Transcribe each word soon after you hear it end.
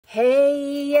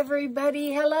Hey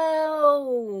everybody, hello.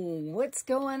 What's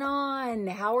going on?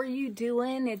 How are you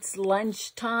doing? It's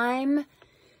lunchtime.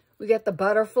 We got the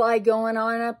butterfly going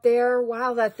on up there.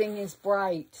 Wow, that thing is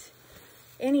bright.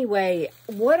 Anyway,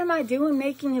 what am I doing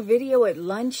making a video at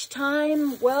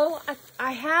lunchtime? Well,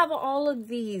 I have all of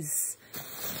these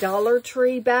Dollar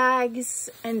Tree bags,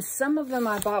 and some of them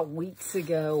I bought weeks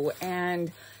ago.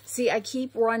 And see, I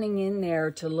keep running in there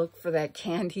to look for that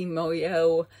Candy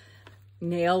Moyo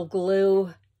nail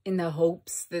glue in the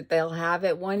hopes that they'll have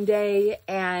it one day,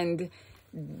 and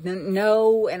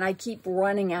no, and I keep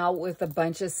running out with a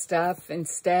bunch of stuff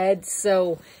instead.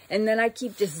 So, and then I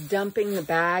keep just dumping the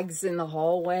bags in the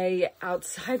hallway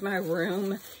outside my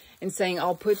room and saying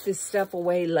I'll put this stuff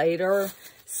away later.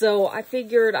 So I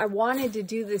figured I wanted to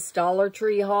do this Dollar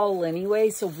Tree haul anyway,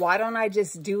 so why don't I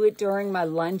just do it during my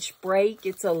lunch break?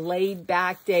 It's a laid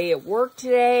back day at work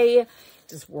today.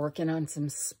 Just working on some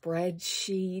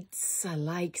spreadsheets. I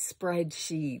like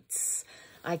spreadsheets.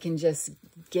 I can just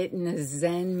get in a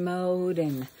Zen mode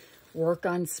and work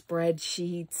on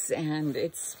spreadsheets. And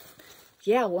it's,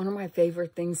 yeah, one of my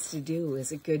favorite things to do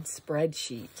is a good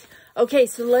spreadsheet. Okay,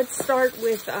 so let's start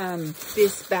with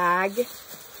this bag.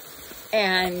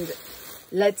 And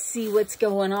let's see what's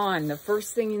going on. The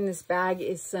first thing in this bag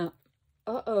is some,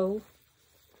 uh-oh,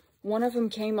 one of them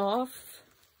came off.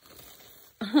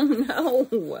 Oh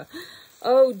no,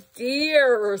 oh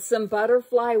dear, some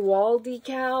butterfly wall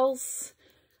decals,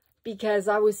 because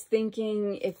I was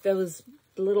thinking if those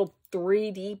little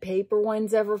 3D paper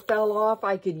ones ever fell off,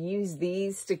 I could use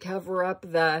these to cover up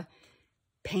the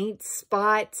paint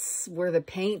spots where the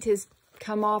paint has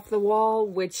come off the wall,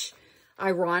 which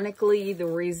ironically, the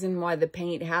reason why the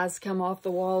paint has come off the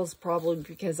wall is probably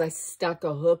because I stuck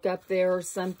a hook up there or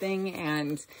something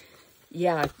and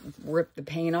yeah, rip the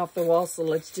paint off the wall. So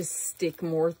let's just stick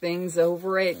more things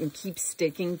over it and keep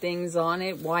sticking things on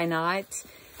it. Why not?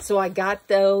 So I got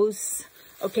those.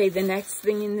 Okay, the next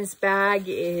thing in this bag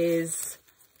is,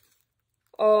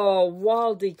 oh,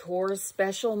 wall decor,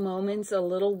 special moments, a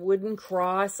little wooden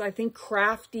cross. I think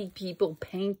crafty people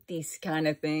paint these kind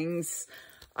of things.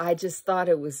 I just thought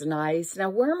it was nice. Now,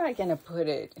 where am I going to put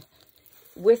it?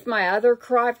 With my other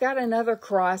cross, I've got another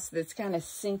cross that's kind of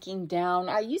sinking down.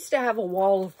 I used to have a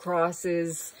wall of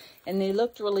crosses, and they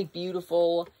looked really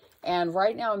beautiful. And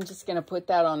right now, I'm just going to put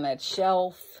that on that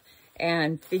shelf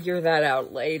and figure that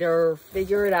out later.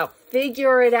 Figure it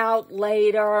out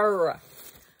later.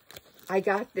 I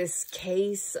got this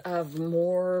case of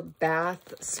more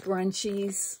bath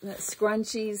scrunchies.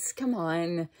 Come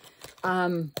on.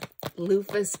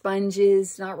 Loofah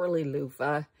sponges. Not really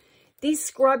loofah. These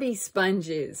scrubby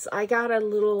sponges, I got a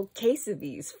little case of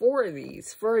these, 4 of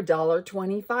these, for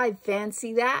 $1.25.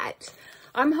 Fancy that.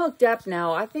 I'm hooked up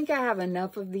now. I think I have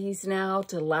enough of these now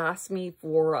to last me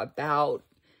for about,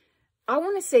 I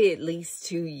want to say at least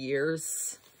 2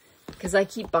 years. Because I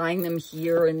keep buying them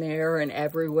here and there and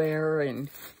everywhere. And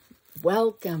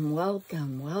welcome,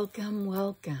 welcome, welcome,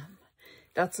 welcome.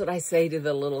 That's what I say to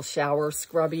the little shower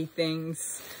scrubby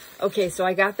things. Okay, so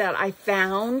I got that. I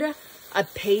found a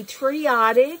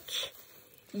patriotic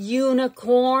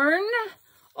unicorn.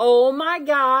 Oh my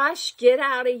gosh, get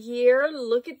out of here.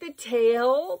 Look at the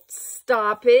tail.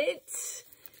 Stop it.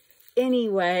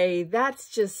 Anyway, that's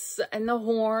just, and the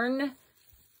horn.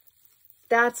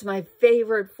 That's my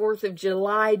favorite 4th of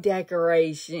July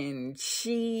decoration.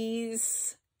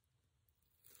 Cheese.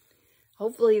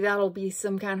 Hopefully that'll be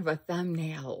some kind of a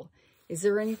thumbnail. Is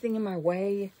there anything in my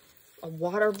way? A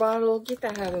water bottle? Get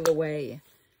that out of the way.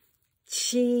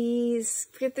 Cheese.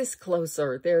 Get this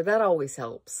closer. There, that always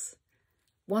helps.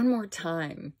 One more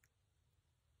time.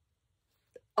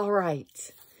 All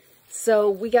right. So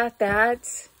we got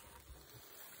that.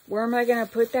 Where am I going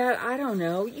to put that? I don't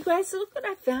know. You guys, look what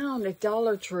I found at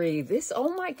Dollar Tree. This,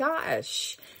 oh my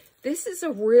gosh. This is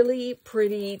a really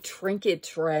pretty trinket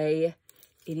tray.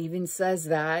 It even says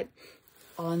that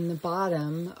on the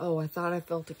bottom. Oh, I thought I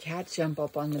felt a cat jump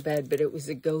up on the bed, but it was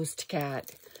a ghost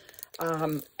cat.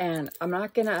 And I'm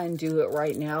not going to undo it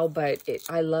right now, but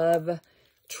I love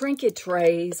trinket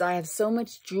trays. I have so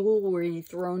much jewelry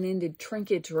thrown into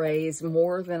trinket trays,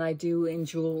 more than I do in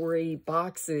jewelry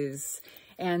boxes.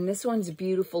 And this one's a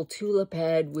beautiful tulip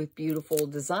head with beautiful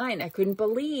design. I couldn't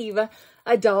believe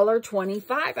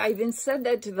 $1.25. I even said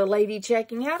that to the lady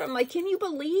checking out. I'm like, can you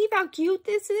believe how cute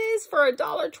this is for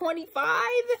 $1.25?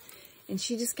 And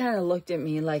she just kind of looked at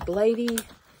me like, lady,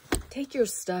 take your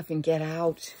stuff and get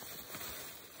out.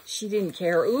 She didn't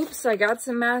care. Oops, I got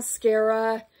some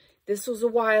mascara. This was a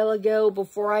while ago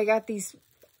before I got these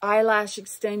eyelash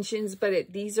extensions,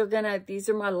 but these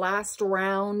are my last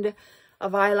round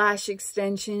of eyelash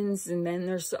extensions, and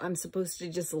then I'm supposed to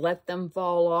just let them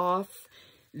fall off.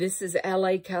 This is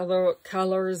LA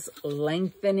Colors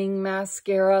Lengthening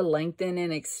Mascara. Lengthen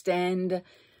and extend.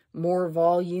 More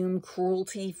volume.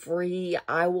 Cruelty-free.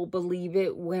 I will believe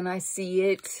it when I see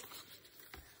it.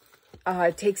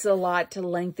 It takes a lot to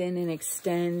lengthen and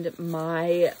extend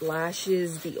my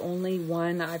lashes. The only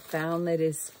one I've found that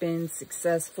has been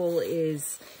successful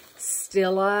is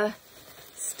Stila.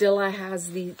 Stila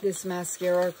has this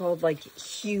mascara called like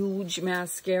Huge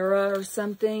Mascara or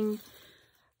something.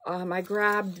 I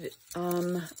grabbed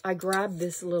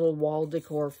this little wall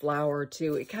decor flower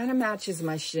too. It kind of matches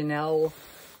my Chanel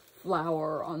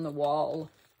flower on the wall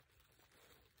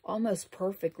almost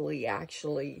perfectly,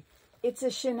 actually. It's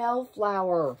a Chanel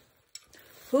flower.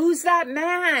 Who's that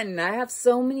man? I have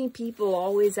so many people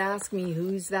always ask me,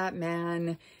 who's that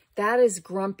man? That is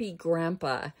Grumpy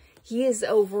Grandpa. He is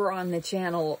over on the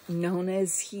channel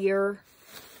Nona's Here.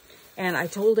 And I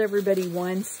told everybody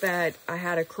once that I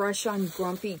had a crush on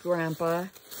Grumpy Grandpa,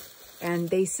 and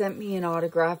they sent me an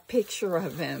autographed picture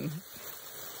of him,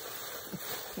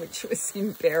 which was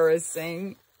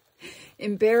embarrassing.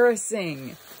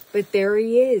 Embarrassing. But there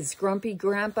he is, Grumpy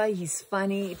Grandpa. He's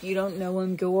funny. If you don't know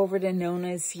him, go over to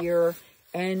Nona's Here,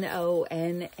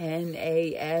 Nonnashere.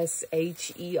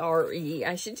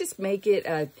 I should just make it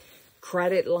a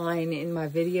credit line in my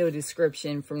video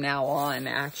description from now on,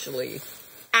 actually.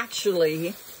 Actually,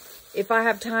 if I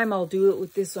have time, I'll do it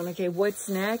with this one. Okay, what's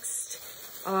next?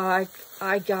 I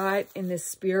got, in the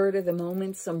spirit of the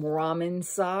moment, some ramen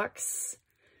socks.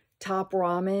 Top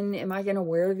ramen. Am I going to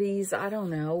wear these? I don't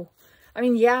know. I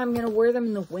mean, yeah, I'm going to wear them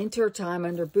in the winter time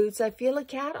under boots. I feel a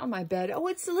cat on my bed. Oh,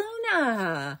 it's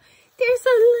Luna. There's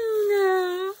a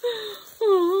Luna.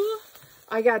 Oh.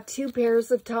 I got 2 pairs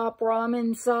of top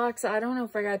ramen socks. I don't know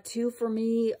if I got 2 for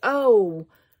me. Oh,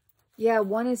 yeah,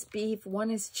 one is beef, one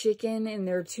is chicken, and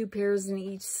there are 2 pairs in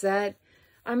each set.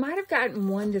 I might have gotten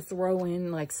one to throw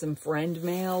in like some friend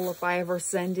mail if I ever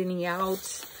send any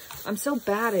out. I'm so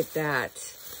bad at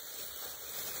that.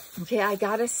 Okay, I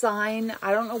got a sign.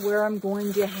 I don't know where I'm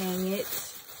going to hang it,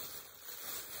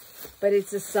 but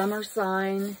it's a summer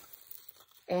sign,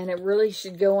 and it really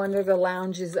should go under the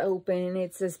lounges open.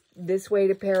 It says, this way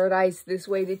to paradise, this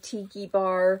way to Tiki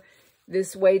Bar,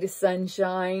 this way to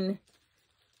sunshine.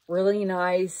 Really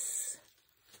nice.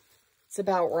 It's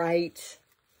about right.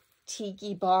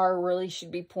 Tiki Bar really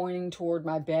should be pointing toward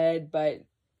my bed, but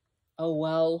oh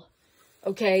well.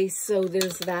 Okay, so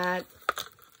there's that.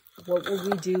 What will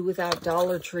we do without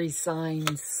Dollar Tree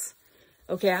signs?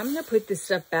 Okay, I'm going to put this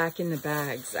stuff back in the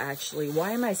bags, actually.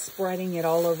 Why am I spreading it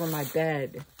all over my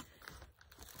bed?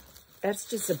 That's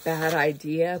just a bad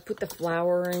idea. Put the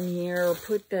flower in here.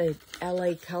 Put the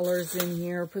LA Colors in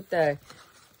here. Put the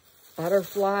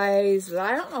butterflies.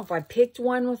 I don't know if I picked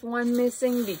one with one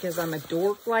missing because I'm a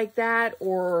dork like that,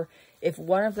 or if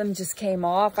one of them just came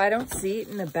off. I don't see it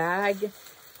in the bag.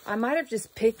 I might have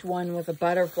just picked one with a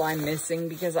butterfly missing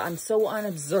because I'm so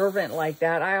unobservant like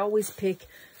that. I always pick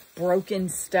broken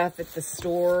stuff at the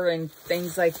store and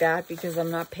things like that because I'm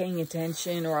not paying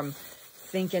attention, or I'm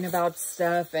thinking about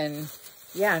stuff and,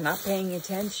 yeah, not paying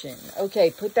attention. Okay,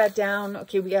 put that down.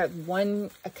 Okay, we got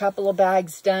a couple of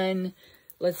bags done.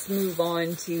 Let's move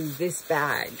on to this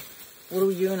bag. What are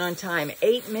we doing on time?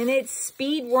 8 minutes.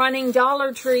 Speed running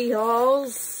Dollar Tree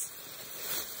hauls.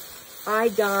 I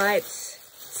got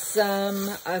some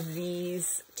of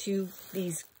these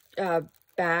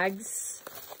bags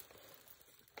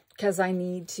because I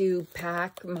need to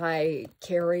pack my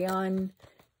carry-on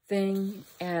thing,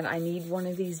 and I need one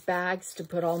of these bags to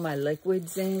put all my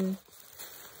liquids in.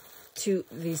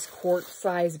 These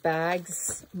quart-size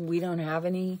bags. We don't have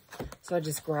any, so I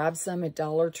just grabbed some at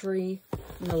Dollar Tree.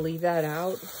 I'm gonna leave that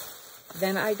out.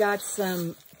 Then I got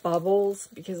some bubbles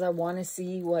because I want to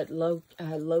see what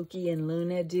Loki and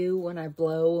Luna do when I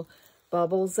blow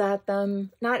bubbles at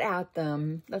them. Not at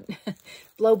them, but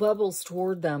blow bubbles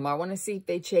toward them. I want to see if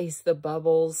they chase the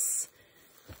bubbles.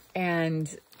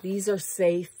 And these are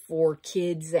safe for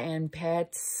kids and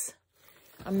pets.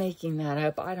 I'm making that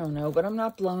up. I don't know, but I'm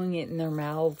not blowing it in their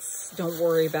mouths. Don't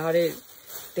worry about it.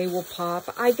 They will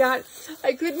pop. I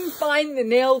couldn't find the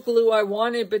nail glue I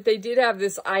wanted, but they did have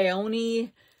this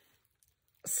Ione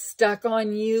stuck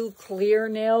on you clear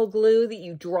nail glue that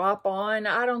you drop on.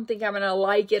 I don't think I'm going to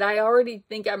like it. I already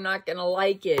think I'm not going to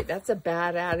like it. That's a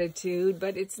bad attitude,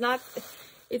 but it's not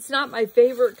my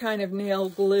favorite kind of nail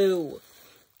glue.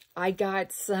 I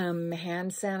got some hand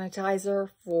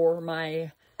sanitizer for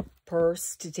my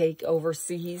purse to take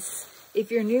overseas.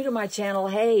 If you're new to my channel,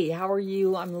 hey, how are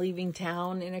you? I'm leaving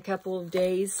town in a couple of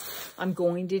days. I'm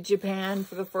going to Japan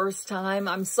for the first time.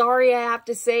 I'm sorry I have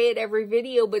to say it every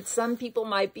video, but some people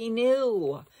might be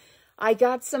new. I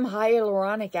got some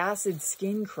hyaluronic acid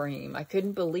skin cream. I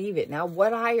couldn't believe it. Now,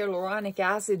 what hyaluronic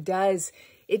acid does,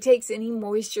 it takes any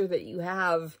moisture that you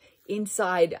have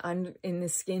inside in the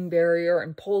skin barrier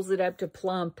and pulls it up to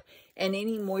plump, and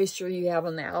any moisture you have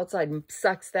on the outside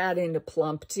sucks that into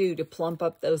plump too, to plump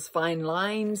up those fine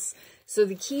lines. So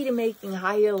the key to making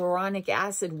hyaluronic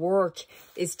acid work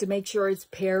is to make sure it's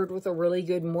paired with a really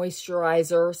good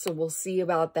moisturizer. So we'll see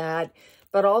about that,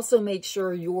 but also make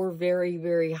sure you're very,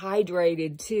 very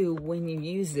hydrated too when you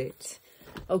use it.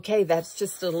 Okay, that's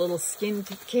just a little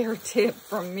skincare tip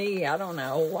from me. I don't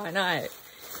know, why not?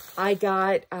 I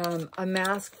got a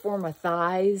mask for my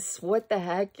thighs. What the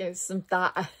heck is some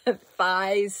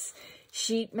thighs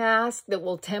sheet mask that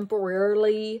will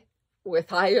temporarily, with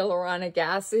hyaluronic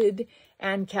acid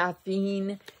and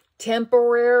caffeine,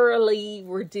 temporarily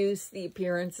reduce the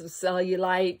appearance of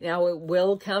cellulite. Now, it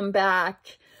will come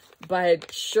back,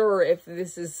 but sure, if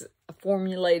this is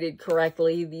formulated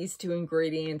correctly, these two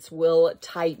ingredients will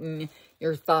tighten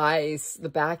your thighs, the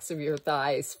backs of your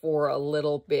thighs, for a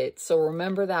little bit. So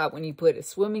remember that when you put a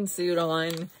swimming suit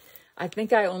on. I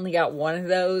think I only got one of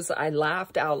those. I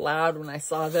laughed out loud when I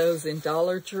saw those in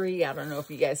Dollar Tree. I don't know if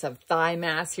you guys have thigh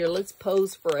masks here. Let's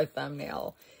pose for a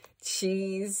thumbnail.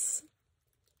 Cheese.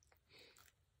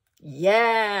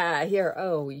 Yeah, here.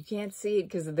 Oh, you can't see it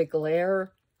because of the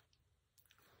glare.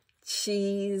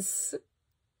 Cheese.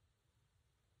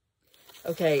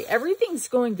 Okay, everything's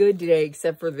going good today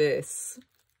except for this.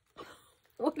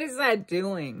 What is that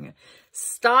doing?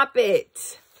 Stop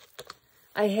it.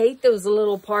 I hate those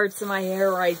little parts of my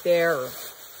hair right there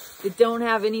that don't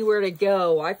have anywhere to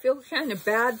go. I feel kind of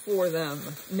bad for them.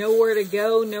 Nowhere to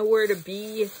go, nowhere to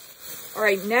be. All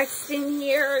right, next in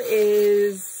here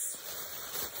is...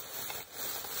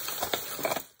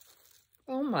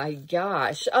 oh my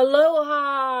gosh.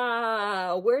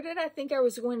 Aloha! Where did I think I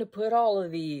was going to put all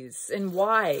of these? And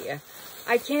why?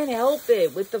 I can't help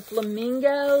it with the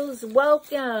flamingos.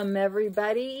 Welcome,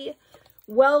 everybody.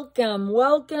 Welcome,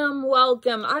 welcome,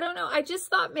 welcome. I don't know. I just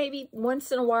thought maybe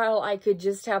once in a while I could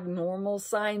just have normal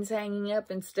signs hanging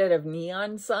up instead of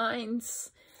neon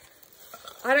signs.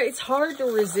 It's hard to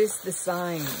resist the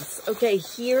signs. Okay,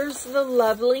 here's the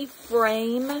lovely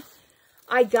frame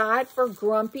I got for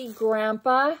Grumpy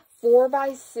Grandpa,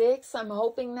 4x6. I'm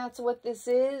hoping that's what this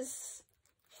is.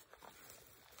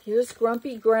 Here's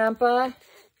Grumpy Grandpa.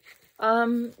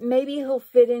 Maybe he'll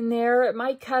fit in there. It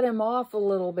might cut him off a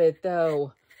little bit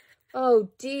though. Oh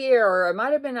dear, I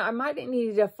might have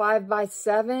needed a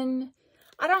 5x7.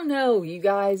 I don't know, you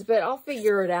guys, but I'll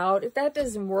figure it out. If that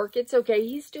doesn't work, it's okay.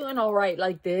 He's doing all right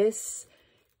like this.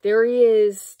 There he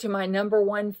is, to my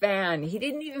 #1 fan. He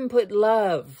didn't even put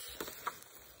love.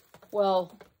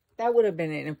 Well, that would have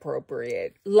been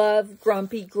inappropriate. Love,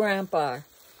 Grumpy Grandpa.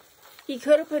 He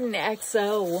could have put an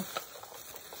XO.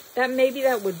 Maybe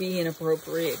that would be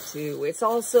inappropriate too. It's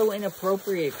also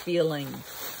inappropriate feeling.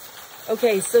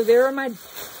 Okay, so there are my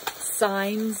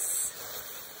signs.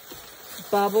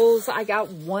 Bubbles. I got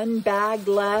one bag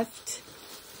left.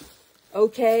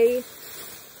 Okay.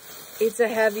 It's a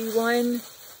heavy one.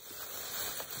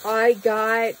 I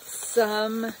got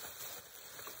some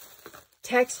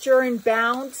texture and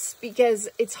bounce because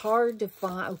it's hard to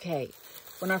find. Okay,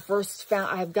 when I first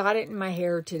found, I've got it in my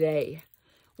hair today.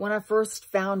 When I first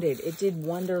found it, it did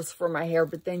wonders for my hair.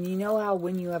 But then you know how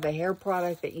when you have a hair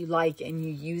product that you like and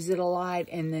you use it a lot,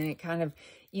 and then you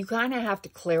kind of have to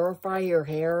clarify your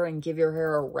hair and give your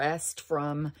hair a rest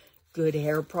from good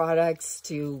hair products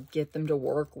to get them to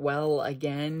work well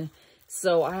again.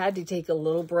 So I had to take a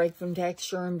little break from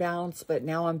Texture and Bounce, but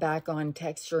now I'm back on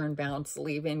Texture and Bounce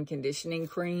leave-in conditioning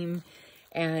cream.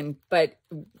 But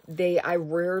I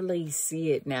rarely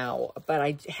see it now, but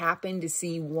I happened to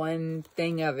see one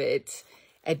thing of it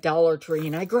at Dollar Tree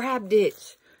and I grabbed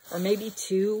it, or maybe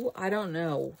two. I don't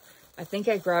know. I think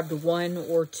I grabbed one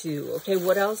or two. Okay,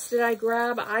 what else did I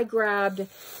grab? I grabbed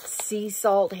sea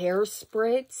salt hair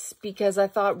spritz because I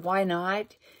thought, why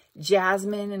not?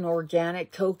 Jasmine and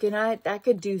organic coconut, that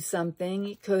could do something.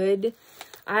 It could.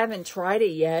 I haven't tried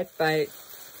it yet, but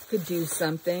could do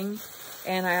something.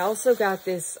 And I also got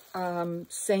this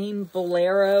same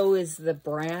Bolero is the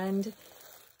brand,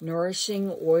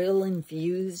 Nourishing Oil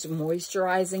Infused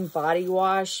Moisturizing Body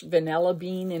Wash, Vanilla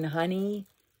Bean and Honey.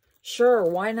 Sure,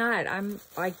 why not?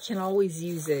 I can always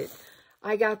use it.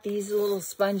 I got these little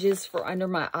sponges for under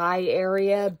my eye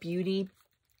area, beauty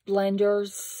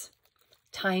blenders.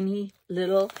 tiny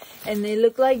little, and they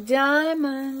look like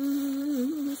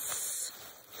diamonds.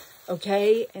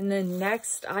 Okay, and then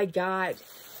next I got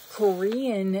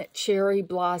Korean Cherry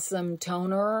Blossom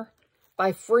Toner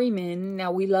by Freeman.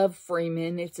 Now, we love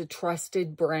Freeman. It's a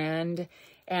trusted brand.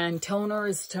 And toner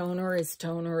is toner is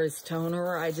toner is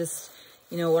toner. I just,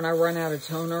 you know, when I run out of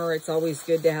toner, it's always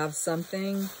good to have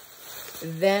something.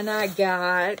 Then I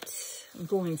got, I'm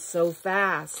going so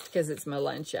fast because it's my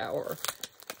lunch hour.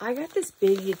 I got this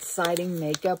big, exciting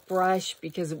makeup brush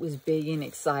because it was big and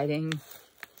exciting.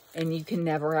 And you can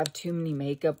never have too many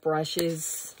makeup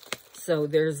brushes. So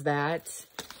there's that.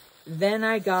 Then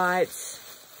I got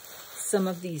some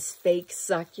of these fake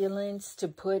succulents to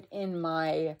put in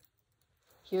my,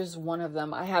 here's one of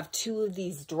them. I have 2 of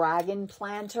these dragon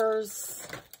planters.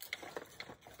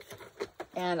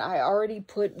 And I already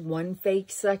put 1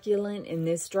 fake succulent in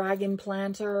this dragon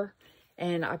planter.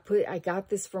 And I got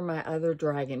this from my other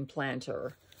dragon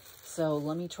planter. So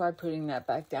let me try putting that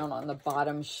back down on the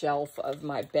bottom shelf of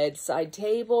my bedside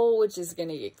table, which is going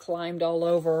to get climbed all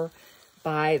over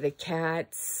by the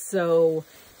cats. So,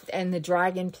 and the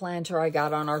dragon planter I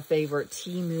got on our favorite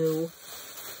Temu.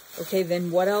 Okay,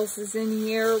 then what else is in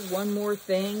here? One more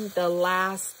thing, the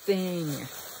last thing.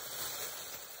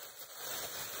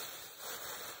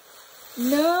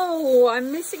 No,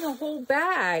 I'm missing a whole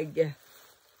bag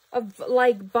of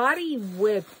like body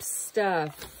whip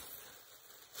stuff.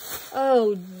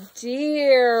 Oh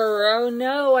dear, oh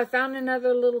no, I found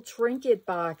another little trinket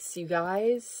box, you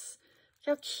guys.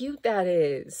 Look how cute that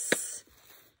is.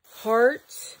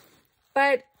 Heart.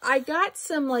 But I got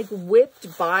some like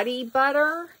whipped body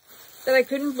butter that I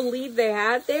couldn't believe they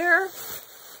had there.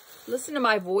 Listen to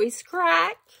my voice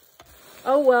crack.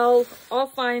 Oh well, I'll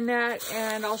find that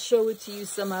and I'll show it to you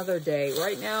some other day.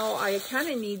 Right now, I kind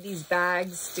of need these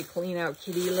bags to clean out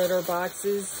kitty litter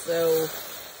boxes, so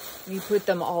you put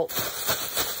them all.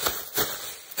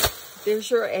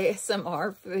 There's your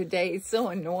ASMR for the day. It's so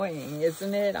annoying,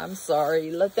 isn't it? I'm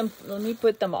sorry. Let me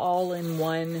put them all in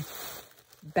one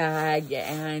bag,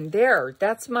 and there.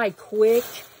 That's my quick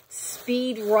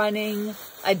speed running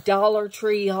a Dollar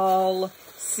Tree haul.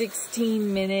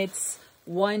 16 minutes.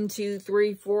 1, 2,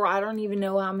 3, 4. I don't even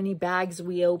know how many bags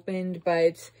we opened,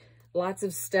 but lots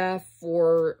of stuff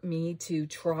for me to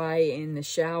try in the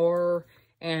shower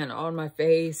and on my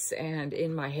face and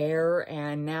in my hair.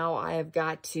 And now I have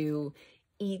got to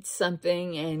eat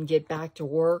something and get back to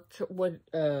work.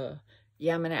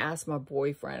 Yeah, I'm going to ask my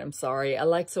boyfriend. I'm sorry.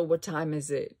 Alexa, what time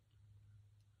is it?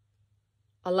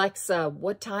 Alexa,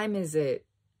 what time is it?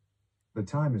 The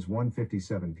time is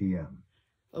 1:57 p.m.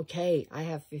 Okay, I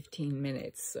have 15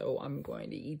 minutes, so I'm going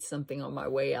to eat something on my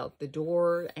way out the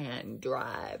door and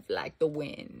drive like the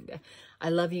wind.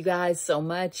 I love you guys so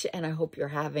much, and I hope you're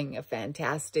having a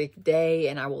fantastic day,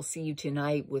 and I will see you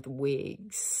tonight with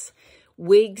wigs.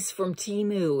 Wigs from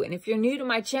Temu. And if you're new to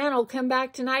my channel, come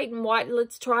back tonight and watch.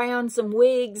 Let's try on some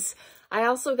wigs. I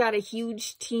also got a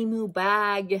huge Temu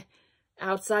bag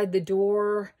outside the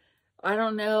door. I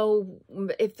don't know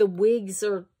if the wigs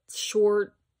are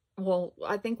short. Well,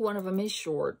 I think one of them is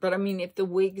short, but I mean, if the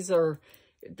wigs are,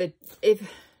 if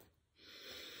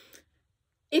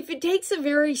it takes a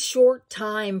very short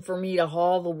time for me to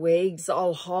haul the wigs,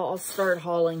 I'll start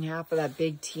hauling half of that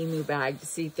big Temu bag to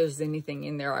see if there's anything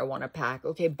in there I want to pack.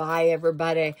 Okay, bye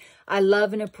everybody. I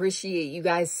love and appreciate you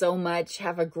guys so much.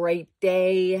 Have a great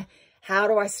day. How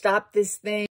do I stop this thing?